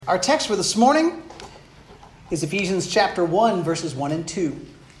Our text for this morning is Ephesians chapter 1, verses 1 and 2.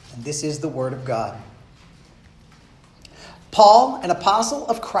 And this is the word of God. Paul, an apostle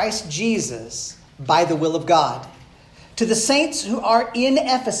of Christ Jesus, by the will of God, to the saints who are in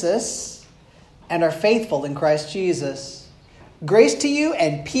Ephesus and are faithful in Christ Jesus, grace to you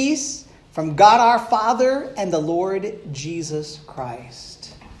and peace from God our Father and the Lord Jesus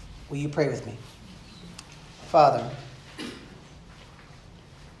Christ. Will you pray with me? Father,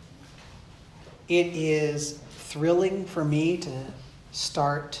 it is thrilling for me to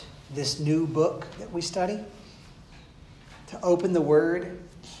start this new book that we study, to open the Word,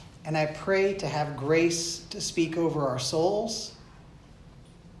 and I pray to have grace to speak over our souls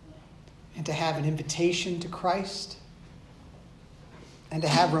and to have an invitation to Christ and to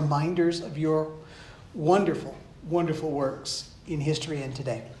have reminders of your wonderful, wonderful works in history and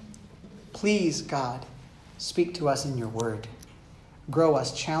today. Please, God, speak to us in your Word. Grow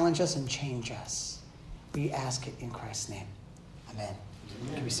us, challenge us, and change us. We ask it in Christ's name. Amen.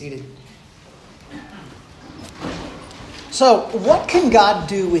 You can be seated. So, what can God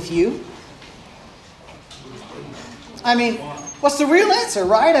do with you? I mean, what's the real answer,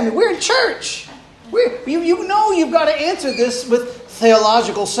 right? I mean, we're in church. You know you've got to answer this with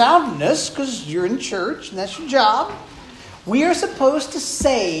theological soundness because you're in church and that's your job. We are supposed to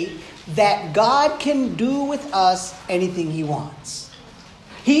say that God can do with us anything He wants.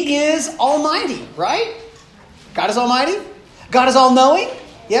 He is almighty, right? God is almighty. God is all-knowing,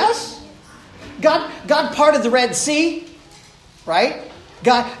 yes? God parted the Red Sea, right?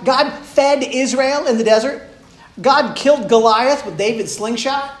 God fed Israel in the desert. God killed Goliath with David's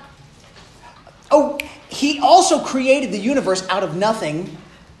slingshot. Oh, He also created the universe out of nothing.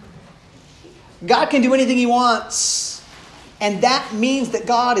 God can do anything He wants. And that means that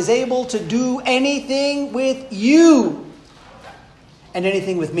God is able to do anything with you. And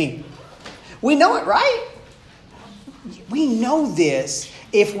anything with me. We know it, right? We know this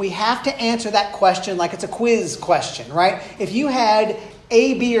if we have to answer that question like it's a quiz question, right? If you had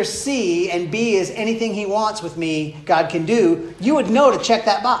A, B, or C, and B is anything He wants with me, God can do, you would know to check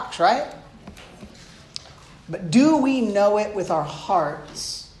that box, right? But do we know it with our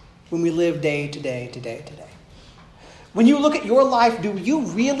hearts when we live day to day to day to day? When you look at your life, do you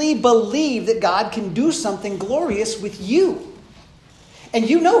really believe that God can do something glorious with you? And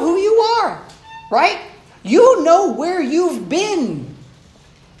you know who you are, right? You know where you've been.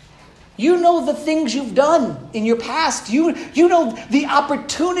 You know the things you've done in your past. You know the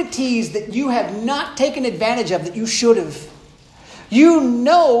opportunities that you have not taken advantage of that you should have. You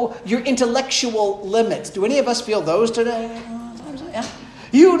know your intellectual limits. Do any of us feel those today? Yeah.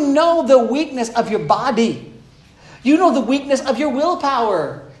 You know the weakness of your body. You know the weakness of your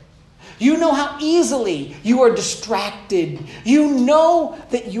willpower. You know how easily you are distracted. You know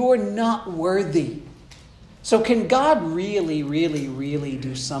that you're not worthy. So can God really, really, really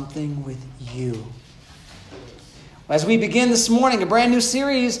do something with you? As we begin this morning, a brand new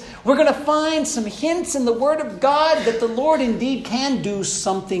series, we're going to find some hints in the Word of God that the Lord indeed can do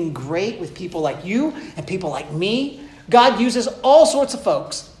something great with people like you and people like me. God uses all sorts of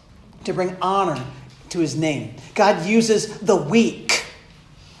folks to bring honor to His name. God uses the weak.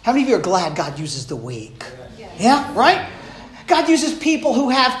 How many of you are glad God uses the weak? Yeah, right? God uses people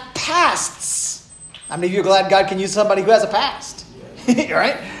who have pasts. How many of you are glad God can use somebody who has a past?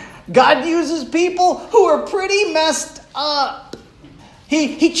 Right? God uses people who are pretty messed up.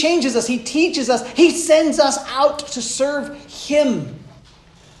 He changes us. He teaches us. He sends us out to serve Him.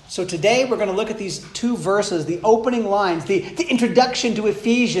 So today we're going to look at these two verses, the opening lines, the introduction to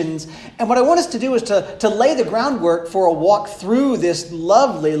Ephesians. And what I want us to do is to lay the groundwork for a walk through this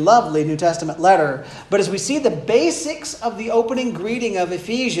lovely, lovely New Testament letter. But as we see the basics of the opening greeting of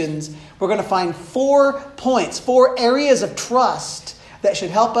Ephesians, we're going to find 4 points, 4 areas of trust that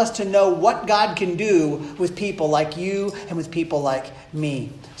should help us to know what God can do with people like you and with people like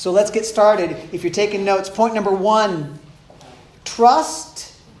me. So let's get started. If you're taking notes, point number 1, trust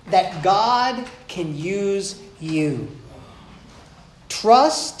that God can use you.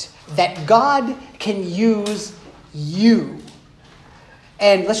 Trust that God can use you.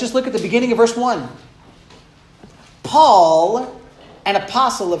 And let's just look at the beginning of verse 1. Paul, an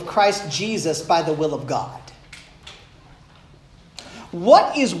apostle of Christ Jesus by the will of God.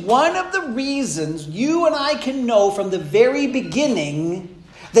 What is one of the reasons you and I can know from the very beginning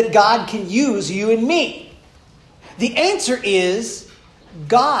that God can use you and me? The answer is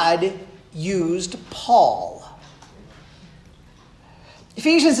God used Paul.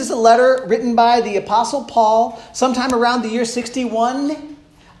 Ephesians is a letter written by the Apostle Paul sometime around the year 61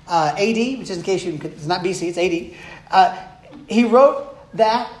 AD, which is in case it's not BC, it's AD. He wrote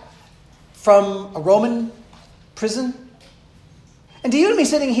that from a Roman prison? And to you and me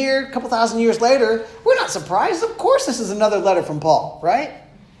sitting here a couple thousand years later, we're not surprised. Of course this is another letter from Paul, right?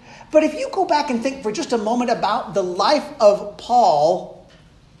 But if you go back and think for just a moment about the life of Paul,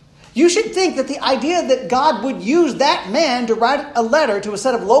 you should think that the idea that God would use that man to write a letter to a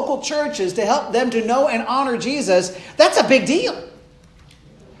set of local churches to help them to know and honor Jesus, that's a big deal.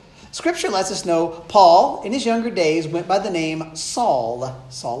 Scripture lets us know Paul, in his younger days, went by the name Saul,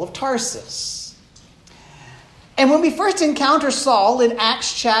 Saul of Tarsus. And when we first encounter Saul in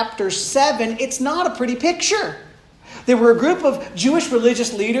Acts chapter 7, it's not a pretty picture. There were a group of Jewish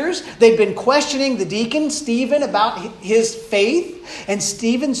religious leaders. They'd been questioning the deacon, Stephen, about his faith. And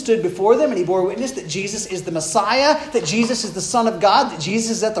Stephen stood before them and he bore witness that Jesus is the Messiah, that Jesus is the Son of God, that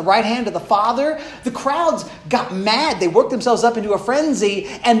Jesus is at the right hand of the Father. The crowds got mad. They worked themselves up into a frenzy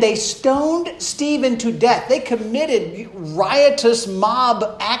and they stoned Stephen to death. They committed riotous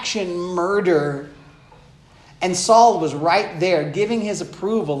mob action murder. And Saul was right there giving his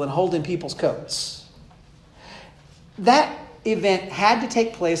approval and holding people's coats. That event had to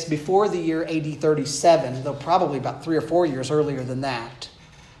take place before the year AD 37, though probably about 3 or 4 years earlier than that.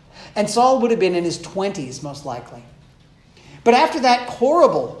 And Saul would have been in his 20s, most likely. But after that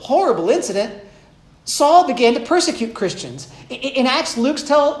horrible, horrible incident, Saul began to persecute Christians. In Acts, Luke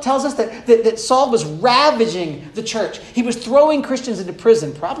tells us that Saul was ravaging the church. He was throwing Christians into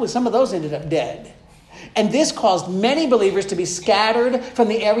prison. Probably some of those ended up dead. And this caused many believers to be scattered from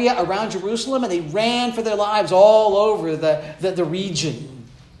the area around Jerusalem, and they ran for their lives all over the region.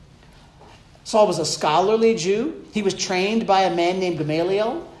 Saul was a scholarly Jew. He was trained by a man named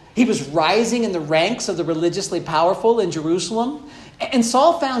Gamaliel. He was rising in the ranks of the religiously powerful in Jerusalem. And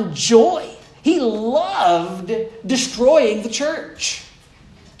Saul found joy. He loved destroying the church.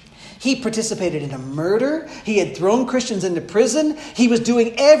 He participated in a murder. He had thrown Christians into prison. He was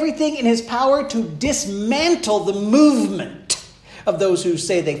doing everything in his power to dismantle the movement of those who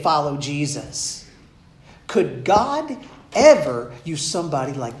say they follow Jesus. Could God ever use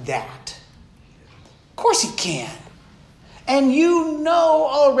somebody like that? Of course he can. And you know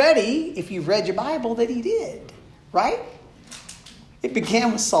already, if you've read your Bible, that he did, right? It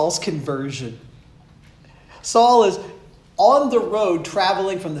began with Saul's conversion. Saul is on the road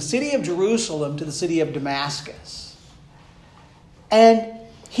traveling from the city of Jerusalem to the city of Damascus. And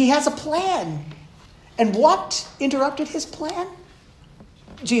he has a plan. And what interrupted his plan?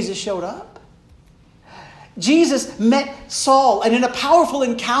 Jesus showed up. Jesus met Saul, and in a powerful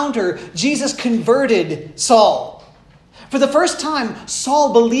encounter, Jesus converted Saul. For the first time,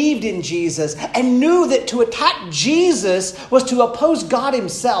 Saul believed in Jesus and knew that to attack Jesus was to oppose God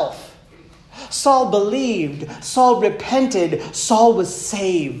himself. Saul believed, Saul repented, Saul was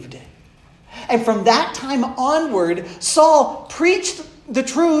saved. And from that time onward, Saul preached the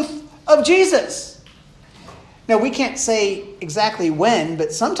truth of Jesus. Now, we can't say exactly when,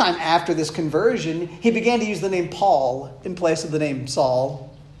 but sometime after this conversion, he began to use the name Paul in place of the name Saul.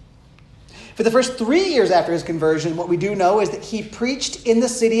 For the first 3 years after his conversion, what we do know is that he preached in the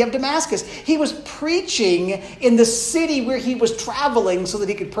city of Damascus. He was preaching in the city where he was traveling so that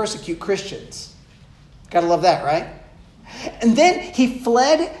he could persecute Christians. Gotta love that, right? And then he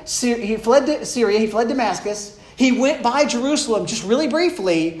fled to Syria, he fled Damascus. He went by Jerusalem just really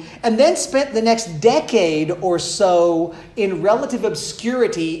briefly and then spent the next decade or so in relative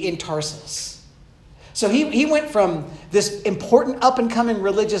obscurity in Tarsus. So he went from this important up-and-coming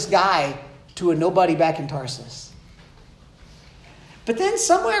religious guy to a nobody back in Tarsus. But then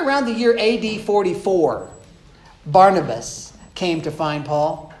somewhere around the year AD 44, Barnabas came to find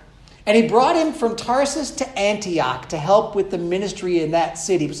Paul. And he brought him from Tarsus to Antioch to help with the ministry in that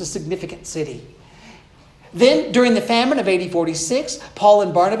city. It was a significant city. Then, during the famine of AD 46, Paul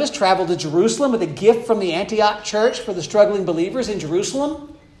and Barnabas traveled to Jerusalem with a gift from the Antioch church for the struggling believers in Jerusalem.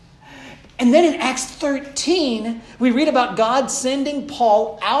 And then in Acts 13, we read about God sending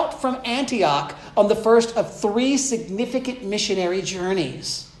Paul out from Antioch on the first of 3 significant missionary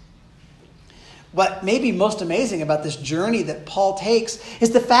journeys. What may be most amazing about this journey that Paul takes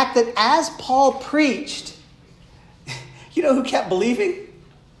is the fact that as Paul preached, you know who kept believing?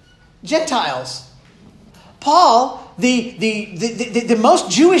 Gentiles. Paul, the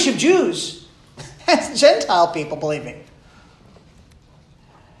most Jewish of Jews, has Gentile people believing.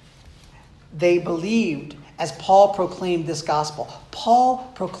 They believed as Paul proclaimed this gospel.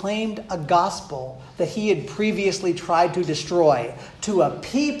 Paul proclaimed a gospel that he had previously tried to destroy to a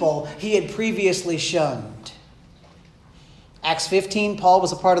people he had previously shunned. Acts 15, Paul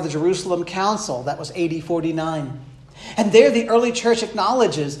was a part of the Jerusalem Council. That was AD 49. And there the early church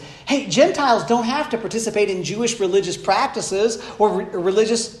acknowledges, hey, Gentiles don't have to participate in Jewish religious practices or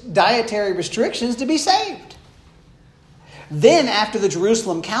religious dietary restrictions to be saved. Then, after the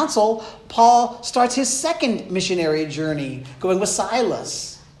Jerusalem Council, Paul starts his second missionary journey, going with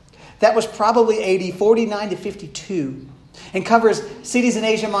Silas. That was probably AD 49 to 52, and covers cities in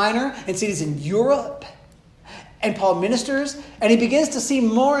Asia Minor and cities in Europe. And Paul ministers, and he begins to see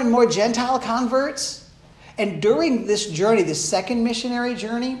more and more Gentile converts. And during this journey, this second missionary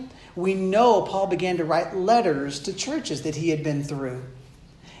journey, we know Paul began to write letters to churches that he had been through.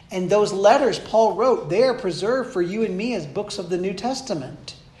 And those letters Paul wrote, they are preserved for you and me as books of the New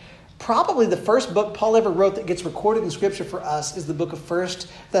Testament. Probably the first book Paul ever wrote that gets recorded in Scripture for us is the book of 1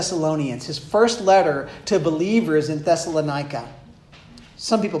 Thessalonians, his first letter to believers in Thessalonica.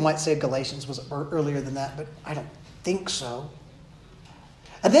 Some people might say Galatians was earlier than that, but I don't think so.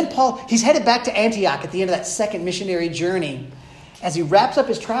 And then Paul, he's headed back to Antioch at the end of that second missionary journey. As he wraps up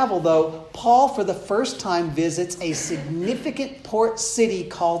his travel, though, Paul, for the first time, visits a significant port city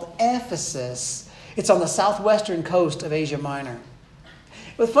called Ephesus. It's on the southwestern coast of Asia Minor.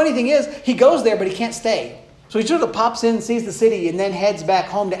 But the funny thing is, he goes there, but he can't stay. So he sort of pops in, sees the city, and then heads back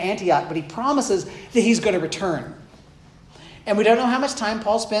home to Antioch. But he promises that he's going to return. And we don't know how much time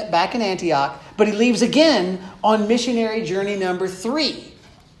Paul spent back in Antioch, but he leaves again on missionary journey number 3.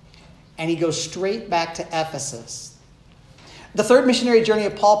 And he goes straight back to Ephesus. The third missionary journey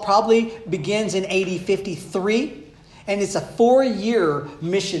of Paul probably begins in AD 53, and it's a 4-year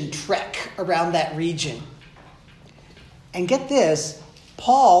mission trek around that region. And get this,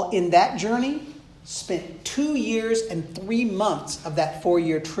 Paul, in that journey, spent 2 years and 3 months of that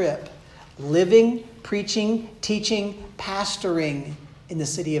 4-year trip living, preaching, teaching, pastoring in the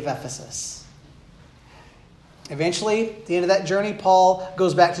city of Ephesus. Eventually, at the end of that journey, Paul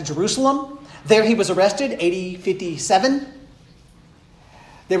goes back to Jerusalem. There he was arrested, AD 57.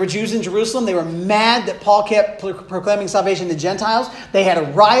 There were Jews in Jerusalem. They were mad that Paul kept proclaiming salvation to Gentiles. They had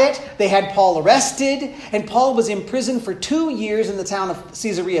a riot. They had Paul arrested. And Paul was imprisoned for 2 years in the town of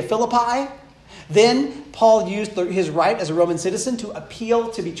Caesarea Philippi. Then Paul used his right as a Roman citizen to appeal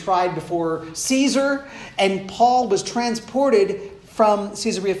to be tried before Caesar. And Paul was transported from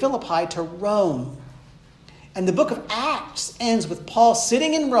Caesarea Philippi to Rome. And the book of Acts ends with Paul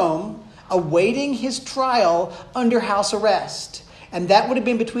sitting in Rome, awaiting his trial under house arrest. And that would have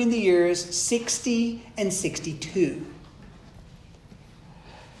been between the years 60 and 62.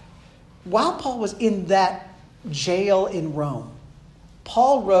 While Paul was in that jail in Rome,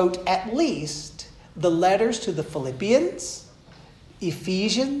 Paul wrote at least the letters to the Philippians,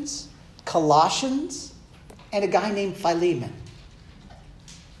 Ephesians, Colossians, and a guy named Philemon.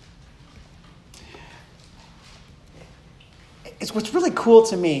 It's what's really cool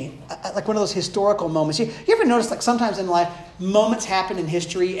to me, like one of those historical moments. You ever notice, like sometimes in life, moments happen in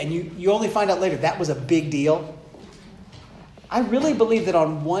history and you only find out later that was a big deal? I really believe that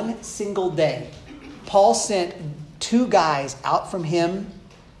on one single day, Paul sent 2 guys out from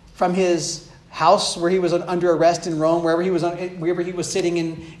his house where he was under arrest in Rome, wherever he was sitting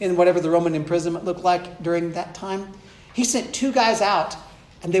in whatever the Roman imprisonment looked like during that time. He sent 2 guys out,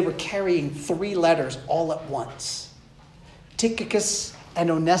 and they were carrying 3 letters all at once. Tychicus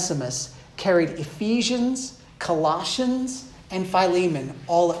and Onesimus carried Ephesians, Colossians, and Philemon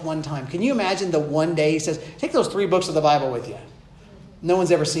all at one time. Can you imagine the one day he says, take those 3 books of the Bible with you? No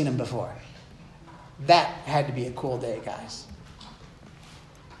one's ever seen them before. That had to be a cool day, guys.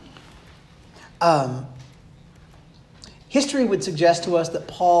 History would suggest to us that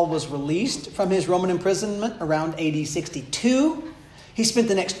Paul was released from his Roman imprisonment around AD 62. He spent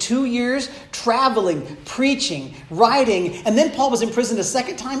the next 2 years traveling, preaching, writing, and then Paul was imprisoned a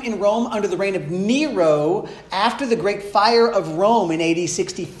second time in Rome under the reign of Nero after the Great Fire of Rome in AD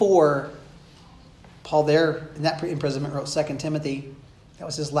 64. Paul there, in that imprisonment, wrote 2 Timothy. That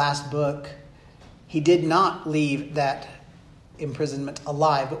was his last book. He did not leave that imprisonment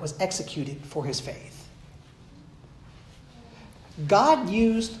alive, but was executed for his faith. God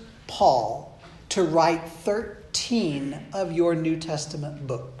used Paul to write 13 of your New Testament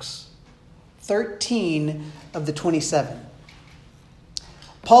books. 13 of the 27.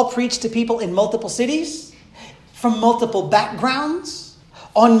 Paul preached to people in multiple cities, from multiple backgrounds,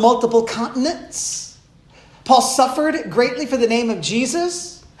 on multiple continents. Paul suffered greatly for the name of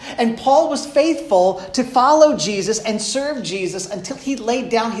Jesus, and Paul was faithful to follow Jesus and serve Jesus until he laid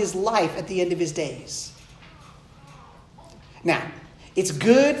down his life at the end of his days. Now, it's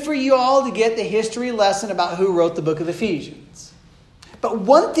good for you all to get the history lesson about who wrote the book of Ephesians. But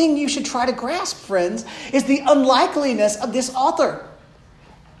one thing you should try to grasp, friends, is the unlikeliness of this author.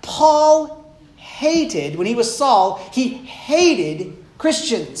 Paul hated, when he was Saul, he hated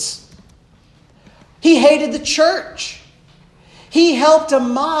Christians. He hated the church. He helped a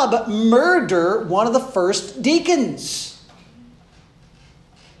mob murder one of the first deacons.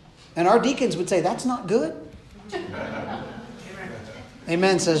 And our deacons would say, that's not good.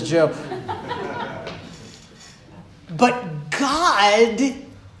 Amen, says Joe. But God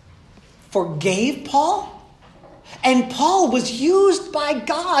forgave Paul. And Paul was used by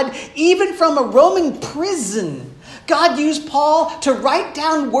God even from a Roman prison. God used Paul to write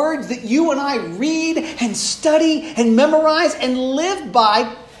down words that you and I read and study and memorize and live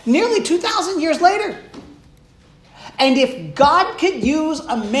by nearly 2,000 years later. And if God could use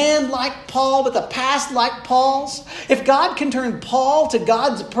a man like Paul with a past like Paul's, if God can turn Paul to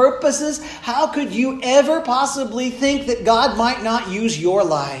God's purposes, how could you ever possibly think that God might not use your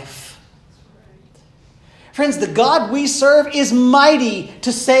life? Friends, the God we serve is mighty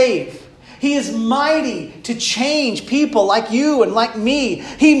to save. He is mighty to change people like you and like me.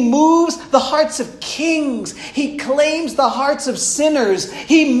 He moves the hearts of kings. He claims the hearts of sinners.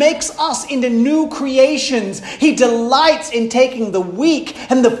 He makes us into new creations. He delights in taking the weak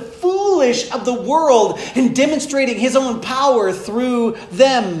and the foolish of the world and demonstrating his own power through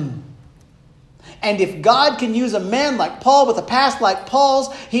them. And if God can use a man like Paul with a past like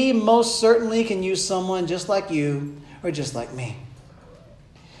Paul's, he most certainly can use someone just like you or just like me.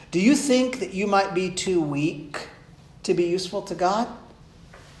 Do you think that you might be too weak to be useful to God?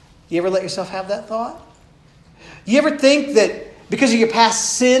 You ever let yourself have that thought? You ever think that because of your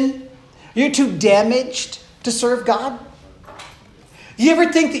past sin, you're too damaged to serve God? You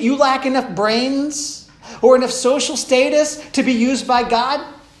ever think that you lack enough brains or enough social status to be used by God?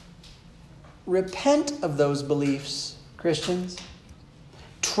 Repent of those beliefs, Christians.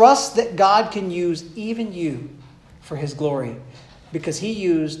 Trust that God can use even you for his glory, because he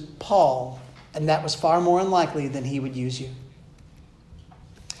used Paul, and that was far more unlikely than he would use you.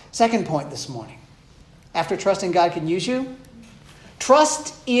 Second point this morning. After trusting God can use you,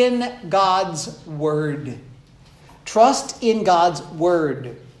 trust in God's word. Trust in God's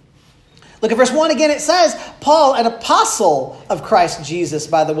word. Look at verse 1 again. It says, Paul, an apostle of Christ Jesus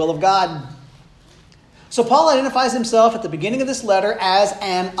by the will of God. So Paul identifies himself at the beginning of this letter as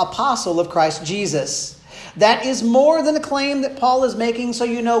an apostle of Christ Jesus. That is more than a claim that Paul is making, so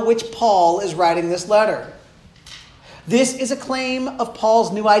you know which Paul is writing this letter. This is a claim of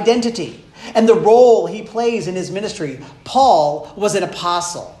Paul's new identity and the role he plays in his ministry. Paul was an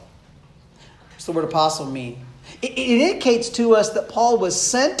apostle. What's the word apostle mean? It indicates to us that Paul was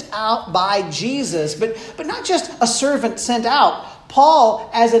sent out by Jesus, but not just a servant sent out. Paul,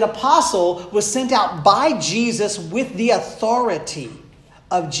 as an apostle, was sent out by Jesus with the authority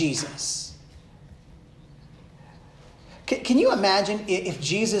of Jesus. Can you imagine if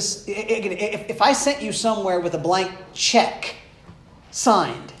Jesus, if I sent you somewhere with a blank check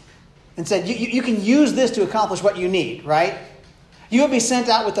signed and said, you can use this to accomplish what you need, right? You would be sent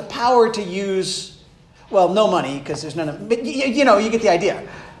out with the power to use, well, no money, because there's none, but you know, you get the idea.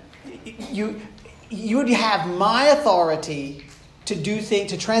 You would have my authority to do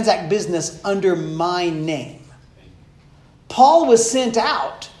things, to transact business under my name. Paul was sent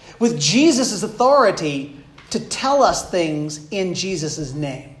out with Jesus' authority to tell us things in Jesus'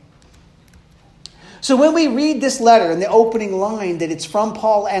 name. So when we read this letter in the opening line that it's from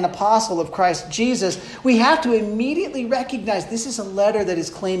Paul, an apostle of Christ Jesus, we have to immediately recognize this is a letter that is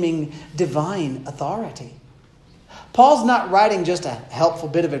claiming divine authority. Paul's not writing just a helpful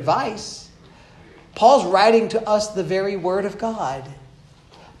bit of advice. Paul's writing to us the very word of God.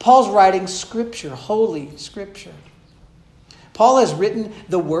 Paul's writing Scripture, Holy Scripture. Paul has written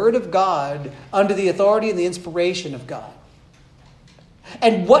the word of God under the authority and the inspiration of God.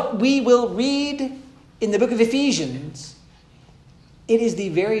 And what we will read in the book of Ephesians, it is the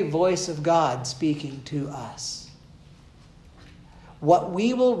very voice of God speaking to us. What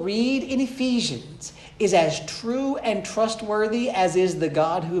we will read in Ephesians is as true and trustworthy as is the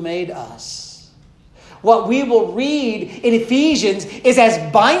God who made us. What we will read in Ephesians is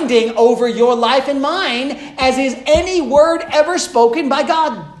as binding over your life and mine as is any word ever spoken by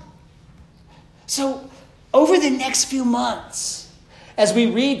God. So, over the next few months, as we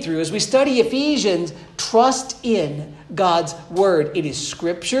read through, as we study Ephesians, trust in God's word. It is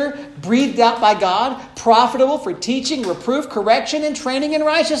Scripture, breathed out by God, profitable for teaching, reproof, correction, and training in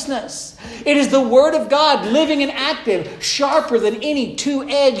righteousness. It is the word of God, living and active, sharper than any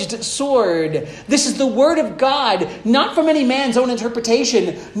two-edged sword. This is the word of God, not from any man's own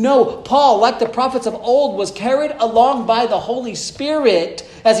interpretation. No, Paul, like the prophets of old, was carried along by the Holy Spirit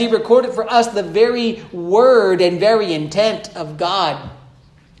as he recorded for us the very word and very intent of God.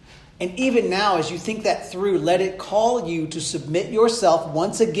 And even now, as you think that through, let it call you to submit yourself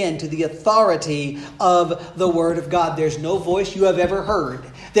once again to the authority of the Word of God. There's no voice you have ever heard.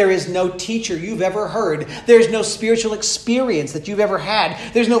 There is no teacher you've ever heard. There's no spiritual experience that you've ever had.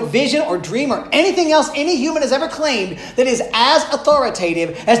 There's no vision or dream or anything else any human has ever claimed that is as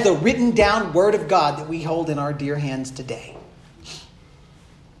authoritative as the written down Word of God that we hold in our dear hands today.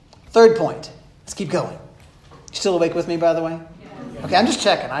 Third point. Let's keep going. You still awake with me, by the way? Okay, I'm just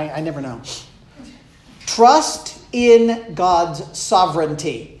checking. I never know. Trust in God's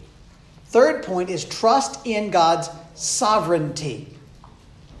sovereignty. Third point is trust in God's sovereignty.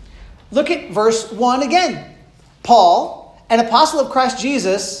 Look at verse 1 again. Paul, an apostle of Christ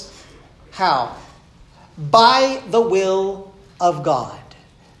Jesus, how? By the will of God.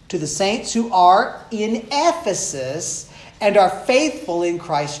 To the saints who are in Ephesus and are faithful in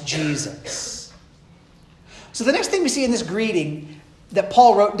Christ Jesus. So the next thing we see in this greeting that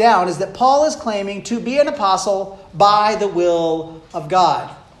Paul wrote down is that Paul is claiming to be an apostle by the will of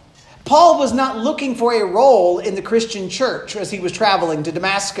God. Paul was not looking for a role in the Christian church as he was traveling to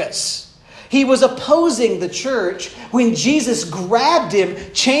Damascus. He was opposing the church when Jesus grabbed him,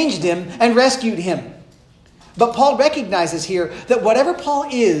 changed him, and rescued him. But Paul recognizes here that whatever Paul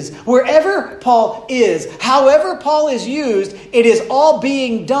is, wherever Paul is, however Paul is used, it is all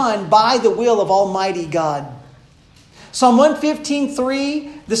being done by the will of Almighty God. Psalm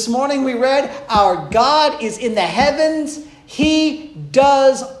 115:3, this morning we read, our God is in the heavens. He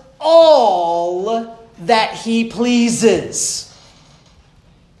does all that He pleases.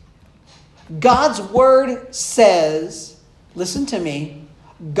 God's word says, listen to me,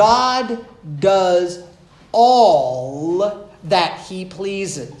 God does all that He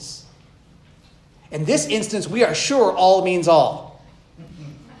pleases. In this instance, we are sure all means all.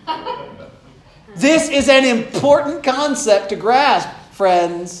 This is an important concept to grasp,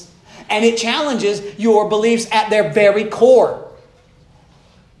 friends, and it challenges your beliefs at their very core.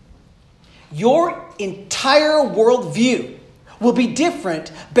 Your entire worldview will be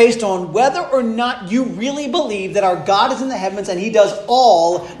different based on whether or not you really believe that our God is in the heavens and He does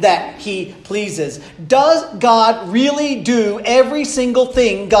all that He pleases. Does God really do every single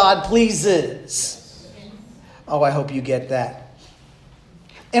thing God pleases? Oh, I hope you get that.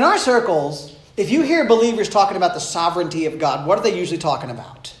 In our circles, if you hear believers talking about the sovereignty of God, what are they usually talking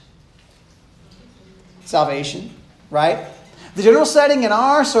about? Salvation, right? The general setting in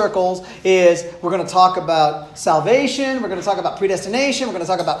our circles is we're going to talk about salvation, we're going to talk about predestination, we're going to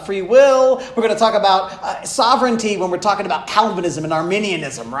talk about free will, we're going to talk about sovereignty when we're talking about Calvinism and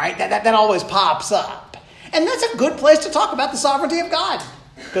Arminianism, right? That always pops up. And that's a good place to talk about the sovereignty of God,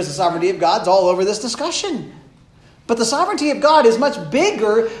 because the sovereignty of God's all over this discussion. But the sovereignty of God is much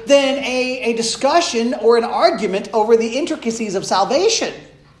bigger than a discussion or an argument over the intricacies of salvation.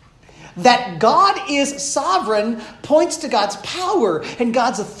 That God is sovereign points to God's power and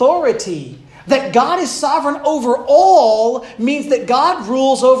God's authority. That God is sovereign over all means that God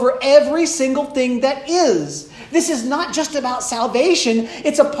rules over every single thing that is. This is not just about salvation.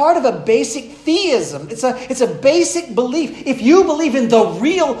 It's a part of a basic theism. It's a basic belief. If you believe in the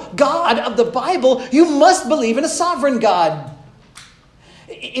real God of the Bible, you must believe in a sovereign God.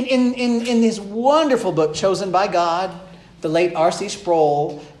 In his wonderful book, Chosen by God, the late R.C.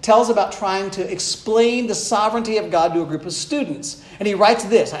 Sproul tells about trying to explain the sovereignty of God to a group of students. And he writes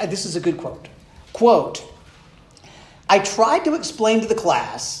this. This is a good quote. Quote, I tried to explain to the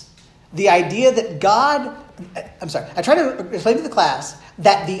class the idea that God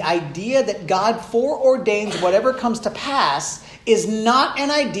foreordains whatever comes to pass is not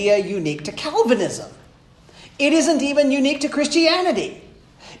an idea unique to Calvinism. It isn't even unique to Christianity.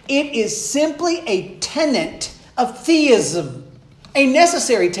 It is simply a tenet of theism, a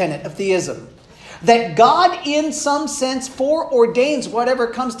necessary tenet of theism. That God in some sense foreordains whatever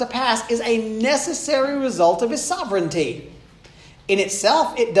comes to pass is a necessary result of His sovereignty. In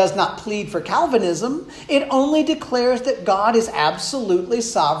itself, it does not plead for Calvinism. It only declares that God is absolutely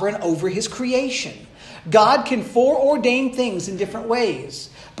sovereign over His creation. God can foreordain things in different ways,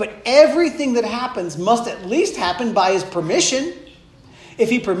 but everything that happens must at least happen by His permission. If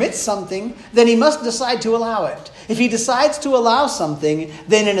He permits something, then He must decide to allow it. If He decides to allow something,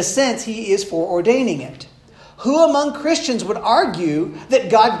 then in a sense He is foreordaining it. Who among Christians would argue that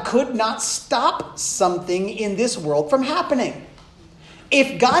God could not stop something in this world from happening?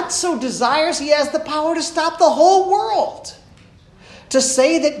 If God so desires, He has the power to stop the whole world. To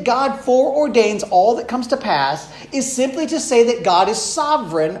say that God foreordains all that comes to pass is simply to say that God is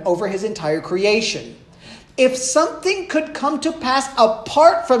sovereign over His entire creation. If something could come to pass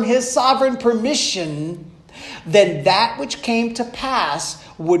apart from His sovereign permission, then that which came to pass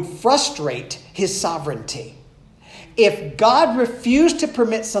would frustrate his sovereignty. If God refused to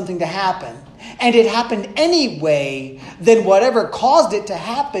permit something to happen, and it happened anyway, then whatever caused it to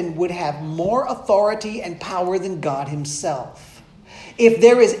happen would have more authority and power than God himself. If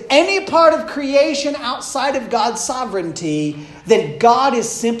there is any part of creation outside of God's sovereignty, then God is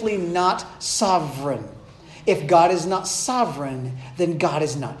simply not sovereign. If God is not sovereign, then God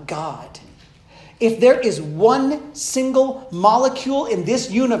is not God. If there is one single molecule in this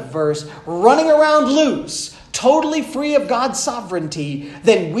universe running around loose, totally free of God's sovereignty,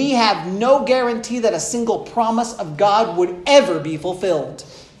 then we have no guarantee that a single promise of God would ever be fulfilled.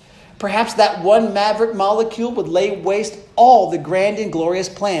 Perhaps that one maverick molecule would lay waste all the grand and glorious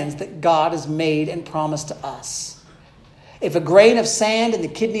plans that God has made and promised to us. If a grain of sand in the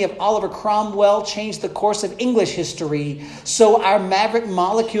kidney of Oliver Cromwell changed the course of English history, so our maverick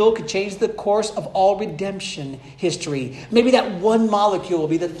molecule could change the course of all redemption history. Maybe that one molecule will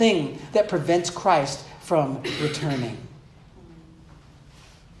be the thing that prevents Christ from returning.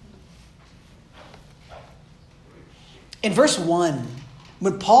 In verse 1,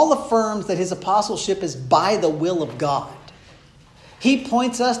 when Paul affirms that his apostleship is by the will of God, he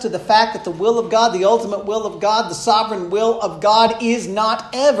points us to the fact that the will of God, the ultimate will of God, the sovereign will of God is not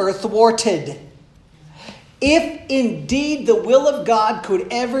ever thwarted. If indeed the will of God could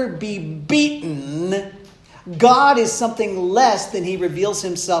ever be beaten, God is something less than he reveals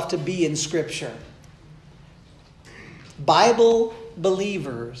himself to be in Scripture. Bible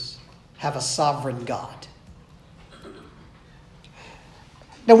believers have a sovereign God.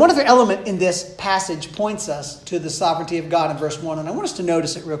 Now, one other element in this passage points us to the sovereignty of God in verse 1, and I want us to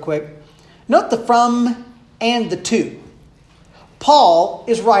notice it real quick. Note the from and the to. Paul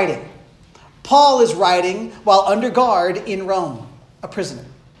is writing. Paul is writing while under guard in Rome, a prisoner.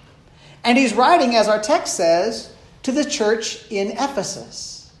 And he's writing, as our text says, to the church in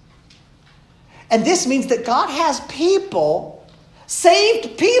Ephesus. And this means that God has people,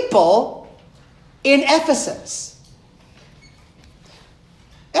 saved people, in Ephesus.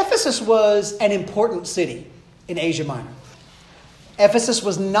 Ephesus was an important city in Asia Minor. Ephesus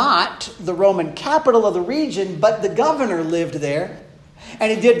was not the Roman capital of the region, but the governor lived there, and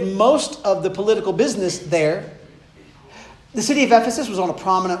he did most of the political business there. The city of Ephesus was on a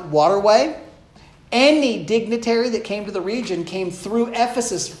prominent waterway. Any dignitary that came to the region came through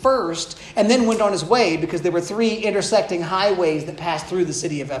Ephesus first and then went on his way, because there were 3 intersecting highways that passed through the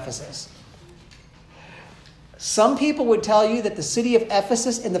city of Ephesus. Some people would tell you that the city of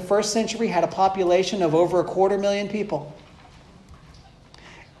Ephesus in the first century had a population of over 250,000 people.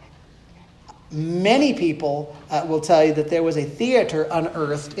 Many people will tell you that there was a theater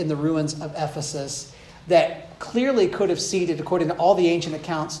unearthed in the ruins of Ephesus that clearly could have seated, according to all the ancient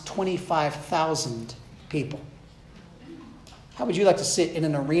accounts, 25,000 people. How would you like to sit in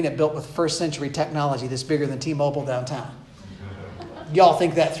an arena built with first century technology that's bigger than T-Mobile downtown? Y'all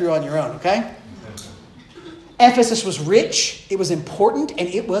think that through on your own, okay? Ephesus was rich, it was important, and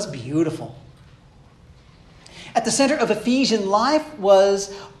it was beautiful. At the center of Ephesian life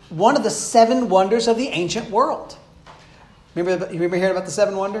was one of the 7 wonders of the ancient world. Remember hearing about the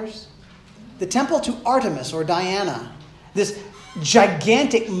 7 wonders? The temple to Artemis or Diana, this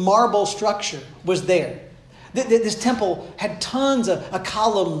gigantic marble structure, was there. This temple had tons of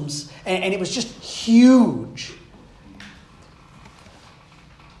columns, and it was just huge.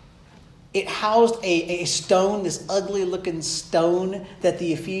 It housed a stone, this ugly-looking stone that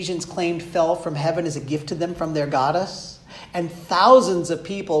the Ephesians claimed fell from heaven as a gift to them from their goddess. And thousands of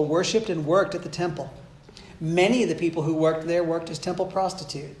people worshipped and worked at the temple. Many of the people who worked there worked as temple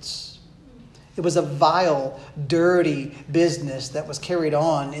prostitutes. It was a vile, dirty business that was carried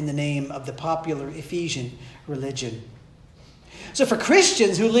on in the name of the popular Ephesian religion. So for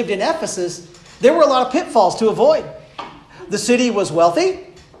Christians who lived in Ephesus, there were a lot of pitfalls to avoid. The city was wealthy,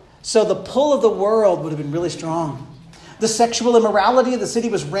 so the pull of the world would have been really strong. The sexual immorality of the city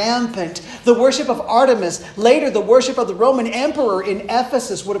was rampant. The worship of Artemis, later the worship of the Roman emperor in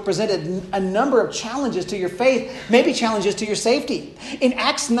Ephesus, would have presented a number of challenges to your faith, maybe challenges to your safety. In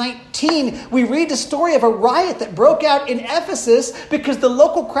Acts 19, we read the story of a riot that broke out in Ephesus because the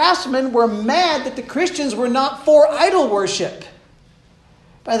local craftsmen were mad that the Christians were not for idol worship.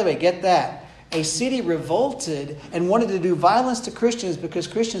 By the way, get that. A city revolted and wanted to do violence to Christians because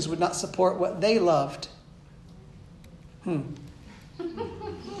Christians would not support what they loved.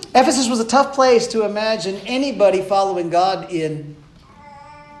 Ephesus was a tough place to imagine anybody following God in,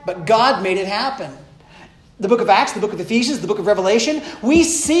 but God made it happen. the book of Acts, the book of Ephesians, the book of Revelation, we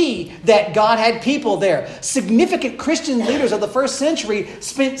see that God had people there. Significant Christian leaders of the first century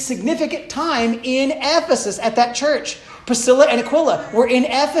spent significant time in Ephesus at that church. Priscilla and Aquila were in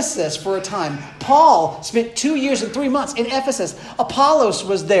Ephesus for a time. Paul spent 2 years and 3 months in Ephesus. Apollos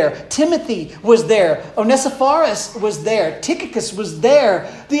was there. Timothy was there. Onesiphorus was there. Tychicus was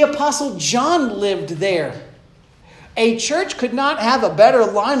there. The Apostle John lived there. A church could not have a better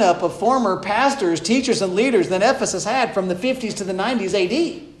lineup of former pastors, teachers, and leaders than Ephesus had from the 50s to the 90s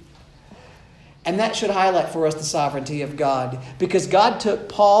AD. And that should highlight for us the sovereignty of God, because God took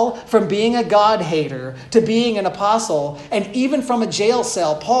Paul from being a God-hater to being an apostle, and even from a jail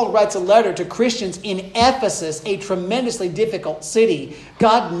cell, Paul writes a letter to Christians in Ephesus, a tremendously difficult city.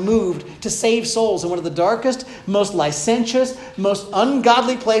 God moved to save souls in one of the darkest, most licentious, most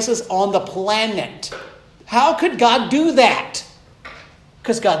ungodly places on the planet. How could God do that?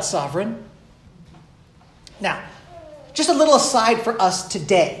 Because God's sovereign. Now, just a little aside for us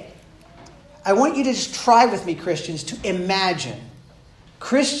today. I want you to just try with me, Christians, to imagine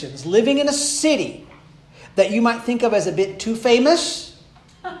Christians living in a city that you might think of as a bit too famous,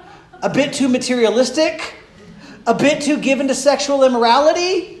 a bit too materialistic, a bit too given to sexual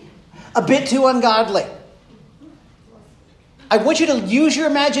immorality, a bit too ungodly. I want you to use your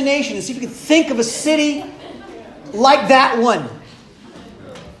imagination and see if you can think of a city like that one.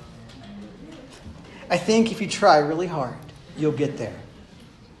 I think if you try really hard, you'll get there.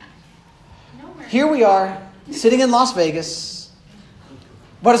 Here we are, sitting in Las Vegas.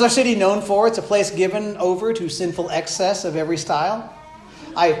 What is our city known for? It's a place given over to sinful excess of every style.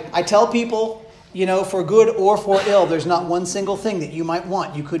 I tell people, for good or for ill, there's not one single thing that you might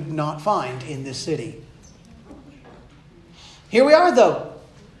want you could not find in this city. Here we are, though.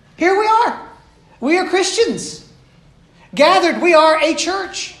 Here we are. We are Christians. Gathered, we are a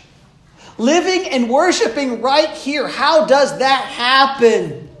church. Living and worshiping right here. How does that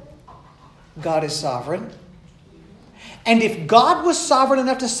happen? God is sovereign. And if God was sovereign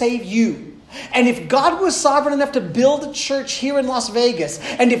enough to save you, and if God was sovereign enough to build a church here in Las Vegas,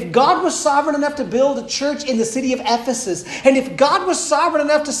 and if God was sovereign enough to build a church in the city of Ephesus, and if God was sovereign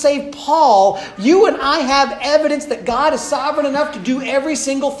enough to save Paul, you and I have evidence that God is sovereign enough to do every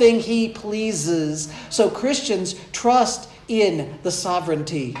single thing He pleases. So Christians, trust in the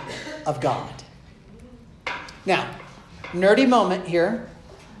sovereignty of God. Now, nerdy moment here.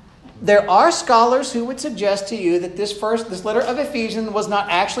 There are scholars who would suggest to you that this letter of Ephesians was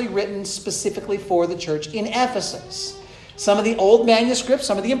not actually written specifically for the church in Ephesus. Some of the old manuscripts,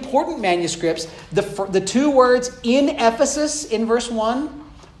 some of the important manuscripts, the two words in Ephesus in verse 1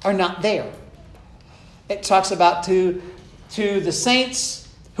 are not there. It talks about to the saints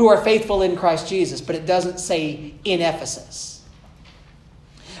who are faithful in Christ Jesus, but it doesn't say in Ephesus.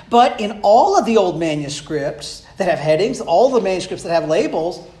 But in all of the old manuscripts that have headings, all the manuscripts that have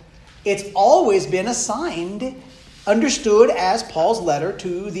labels, it's always been understood as Paul's letter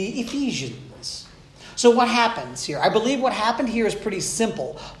to the Ephesians. So what happens here? I believe what happened here is pretty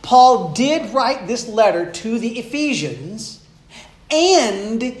simple. Paul did write this letter to the Ephesians,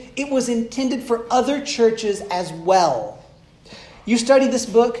 and it was intended for other churches as well. You study this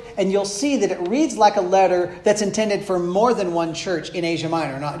book, and you'll see that it reads like a letter that's intended for more than one church in Asia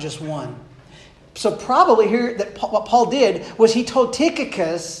Minor, not just one. So probably here that what Paul did was he told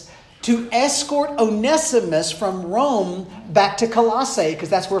Tychicus to escort Onesimus from Rome back to Colossae, because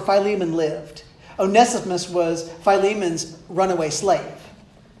that's where Philemon lived. Onesimus was Philemon's runaway slave.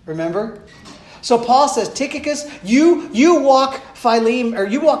 Remember? So Paul says, Tychicus, you walk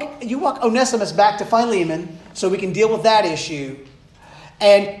Onesimus back to Philemon so we can deal with that issue,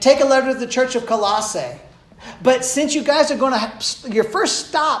 and take a letter to the church of Colossae. But since you guys are going to your first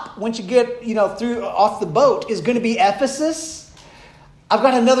stop once you get off the boat is going to be Ephesus, I've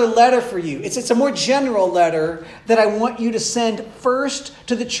got another letter for you. It's a more general letter that I want you to send first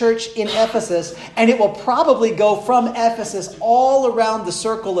to the church in Ephesus, and it will probably go from Ephesus all around the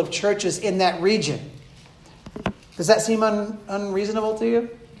circle of churches in that region. Does that seem unreasonable to you?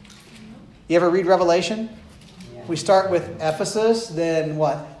 You ever read Revelation? Yeah. We start with Ephesus, then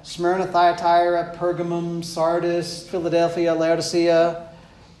what? Smyrna, Thyatira, Pergamum, Sardis, Philadelphia, Laodicea.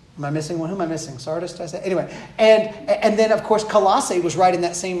 Am I missing one? Who am I missing? Sardis, did I say? Anyway, and then, of course, Colossae was right in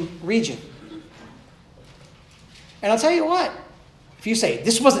that same region. And I'll tell you what. If you say,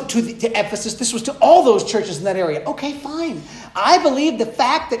 this wasn't to Ephesus, this was to all those churches in that area. Okay, fine. I believe the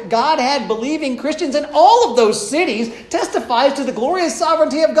fact that God had believing Christians in all of those cities testifies to the glorious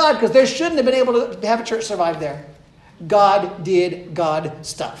sovereignty of God, because they shouldn't have been able to have a church survive there. God did God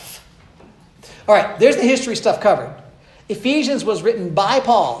stuff. All right, there's the history stuff covered. Ephesians was written by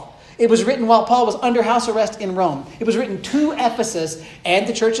Paul. It was written while Paul was under house arrest in Rome. It was written to Ephesus and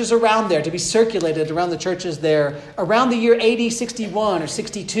the churches around there, to be circulated around the churches there around the year AD 61 or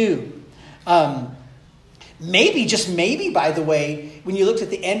 62. Maybe, just maybe, by the way, when you looked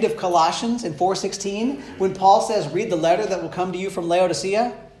at the end of Colossians in 4:16, when Paul says, read the letter that will come to you from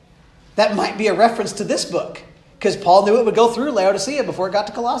Laodicea, that might be a reference to this book, because Paul knew it would go through Laodicea before it got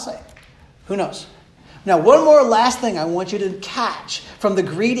to Colossae. Who knows? Now, one more last thing I want you to catch from the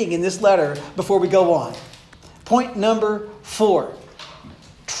greeting in this letter before we go on. Point number 4.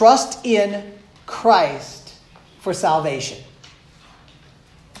 Trust in Christ for salvation.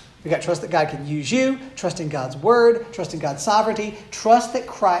 We got trust that God can use you, trust in God's word, trust in God's sovereignty, trust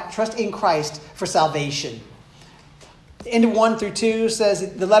in Christ for salvation. The end of 1 through 2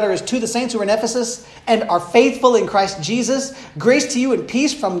 says the letter is to the saints who are in Ephesus and are faithful in Christ Jesus. Grace to you and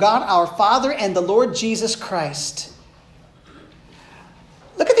peace from God our Father and the Lord Jesus Christ.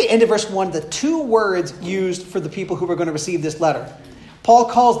 Look at the end of verse 1, the 2 words used for the people who were going to receive this letter. Paul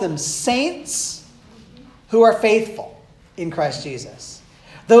calls them saints who are faithful in Christ Jesus.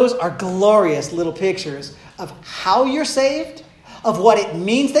 Those are glorious little pictures of how you're saved, of what it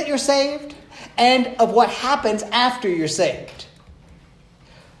means that you're saved, and of what happens after you're saved.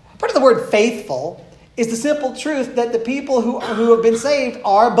 Part of the word faithful is the simple truth that the people who have been saved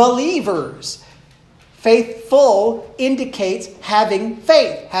are believers. Faithful indicates having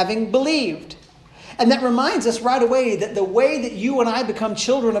faith, having believed. And that reminds us right away that the way that you and I become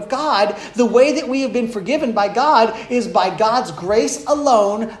children of God, the way that we have been forgiven by God, is by God's grace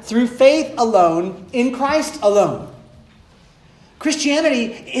alone, through faith alone, in Christ alone.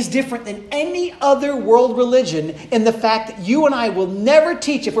 Christianity is different than any other world religion in the fact that you and I will never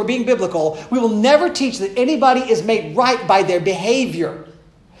teach, if we're being biblical, we will never teach that anybody is made right by their behavior.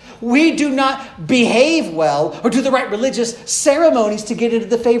 We do not behave well or do the right religious ceremonies to get into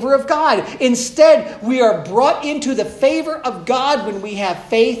the favor of God. Instead, we are brought into the favor of God when we have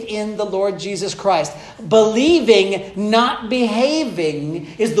faith in the Lord Jesus Christ. Believing, not behaving,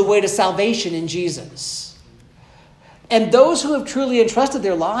 is the way to salvation in Jesus. And those who have truly entrusted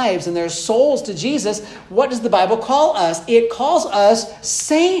their lives and their souls to Jesus, what does the Bible call us? It calls us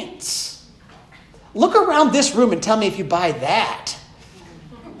saints. Look around this room and tell me if you buy that.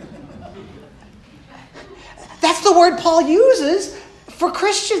 That's the word Paul uses for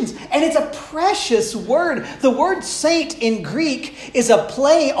Christians. And it's a precious word. The word saint in Greek is a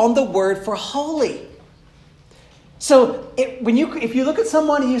play on the word for holy. So if you look at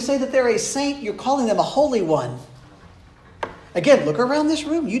someone and you say that they're a saint, you're calling them a holy one. Again, look around this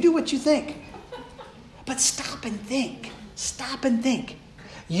room. You do what you think. But stop and think. Stop and think.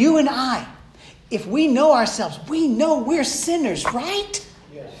 You and I, if we know ourselves, we know we're sinners, right?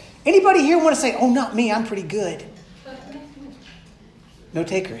 Yes. Anybody here want to say, oh, not me, I'm pretty good? No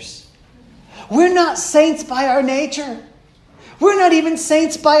takers. We're not saints by our nature. We're not even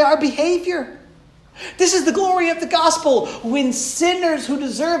saints by our behavior. This is the glory of the gospel. When sinners who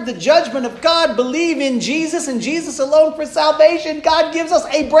deserve the judgment of God believe in Jesus and Jesus alone for salvation, God gives us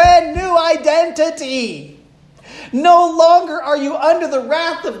a brand new identity. No longer are you under the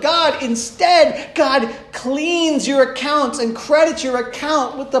wrath of God. Instead, God cleans your accounts and credits your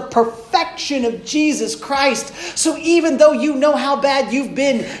account with the perfection of Jesus Christ. So even though you know how bad you've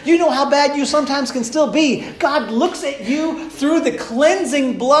been, you know how bad you sometimes can still be, God looks at you through the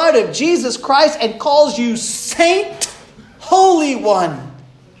cleansing blood of Jesus Christ and calls you Saint, Holy One.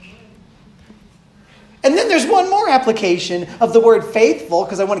 And then there's one more application of the word faithful,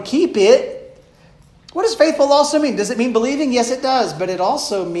 because I want to keep it. What does faithful also mean? Does it mean believing? Yes, it does. But it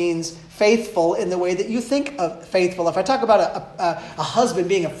also means faithful in the way that you think of faithful. If I talk about a husband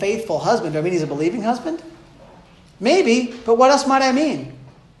being a faithful husband, do I mean he's a believing husband? Maybe, but what else might I mean?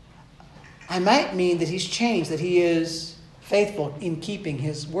 I might mean that he's changed, that he is faithful in keeping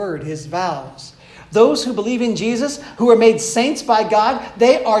his word, his vows. Those who believe in Jesus, who are made saints by God,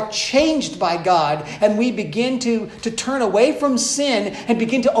 they are changed by God. And we begin to turn away from sin and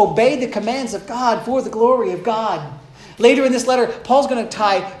begin to obey the commands of God for the glory of God. Later in this letter, Paul's going to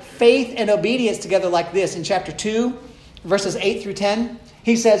tie faith and obedience together like this. In chapter 2, verses 8 through 10,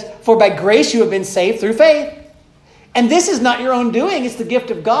 he says, "For by grace you have been saved through faith. And this is not your own doing, it's the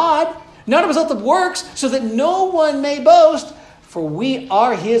gift of God, not a result of works, so that no one may boast. For we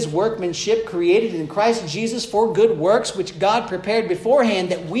are his workmanship, created in Christ Jesus for good works, which God prepared beforehand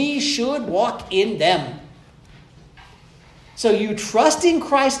that we should walk in them." So you trust in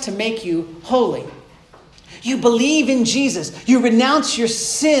Christ to make you holy. You believe in Jesus. You renounce your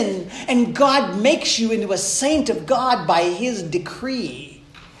sin, and God makes you into a saint of God by his decree.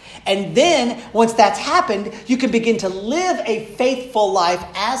 And then, once that's happened, you can begin to live a faithful life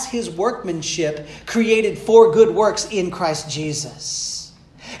as his workmanship, created for good works in Christ Jesus.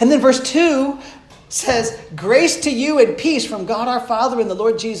 And then verse 2 says, grace to you and peace from God our Father and the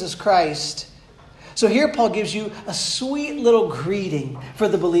Lord Jesus Christ. So here Paul gives you a sweet little greeting for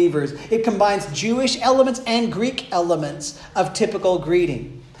the believers. It combines Jewish elements and Greek elements of typical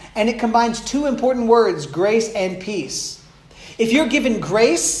greeting. And it combines two important words, grace and peace. If you're given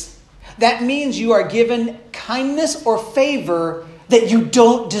grace, that means you are given kindness or favor that you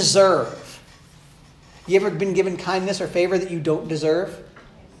don't deserve. You ever been given kindness or favor that you don't deserve?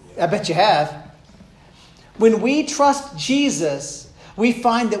 I bet you have. When we trust Jesus, we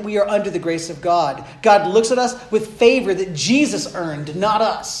find that we are under the grace of God. God looks at us with favor that Jesus earned, not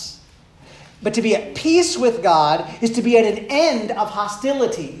us. But to be at peace with God is to be at an end of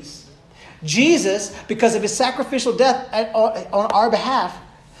hostilities. Jesus, because of his sacrificial death on our behalf,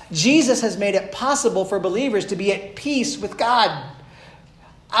 Jesus has made it possible for believers to be at peace with God.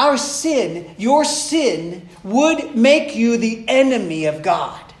 Our sin, your sin, would make you the enemy of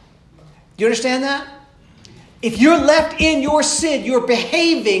God. Do you understand that? If you're left in your sin, you're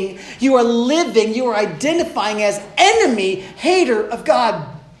behaving, you are living, you are identifying as enemy, hater of God.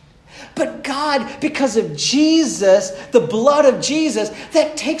 But God, because of Jesus, the blood of Jesus,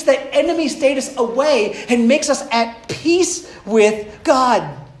 that takes that enemy status away and makes us at peace with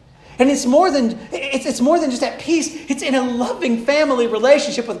God. And it's more than just at peace. It's in a loving family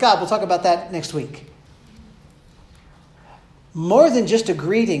relationship with God. We'll talk about that next week. More than just a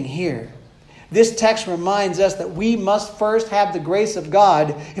greeting here. This text reminds us that we must first have the grace of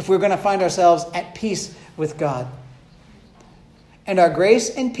God if we're going to find ourselves at peace with God. And our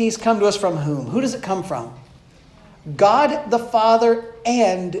grace and peace come to us from whom? Who does it come from? God the Father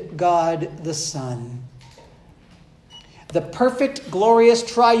and God the Son. The perfect, glorious,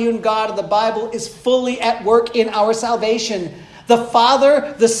 triune God of the Bible is fully at work in our salvation. The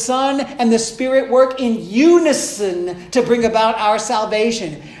Father, the Son, and the Spirit work in unison to bring about our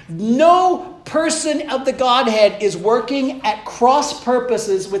salvation. No person of the Godhead is working at cross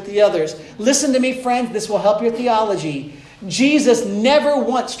purposes with the others. Listen to me, friends. This will help your theology. Jesus never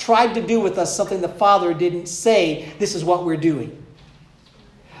once tried to do with us something the Father didn't say, this is what we're doing.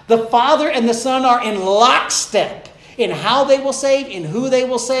 The Father and the Son are in lockstep in how they will save, in who they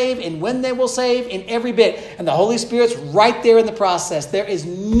will save, in when they will save, in every bit. And the Holy Spirit's right there in the process. There is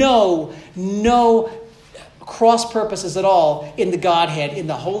no cross purposes at all in the Godhead, in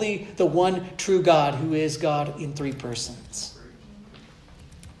the one true God who is God in three persons.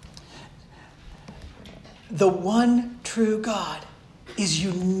 The one true God is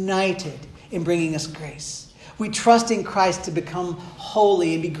united in bringing us grace. We trust in Christ to become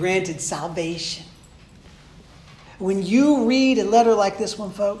holy and be granted salvation. When you read a letter like this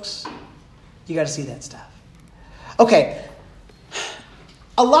one, folks, you got to see that stuff. Okay,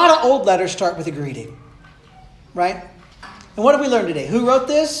 a lot of old letters start with a greeting. Right? And what have we learned today? Who wrote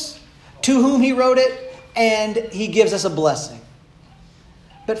this? To whom he wrote it? And he gives us a blessing.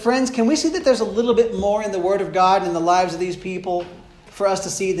 But friends, can we see that there's a little bit more in the Word of God and in the lives of these people for us to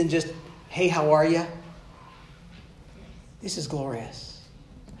see than just, hey, how are you? This is glorious.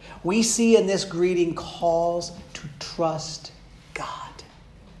 We see in this greeting calls to trust God.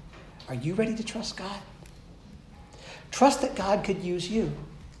 Are you ready to trust God? Trust that God could use you.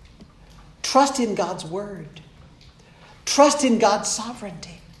 Trust in God's Word. Trust in God's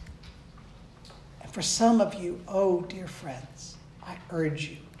sovereignty. And for some of you, oh dear friends, I urge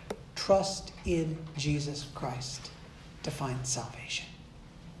you, trust in Jesus Christ to find salvation.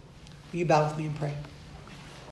 Will you bow with me and pray?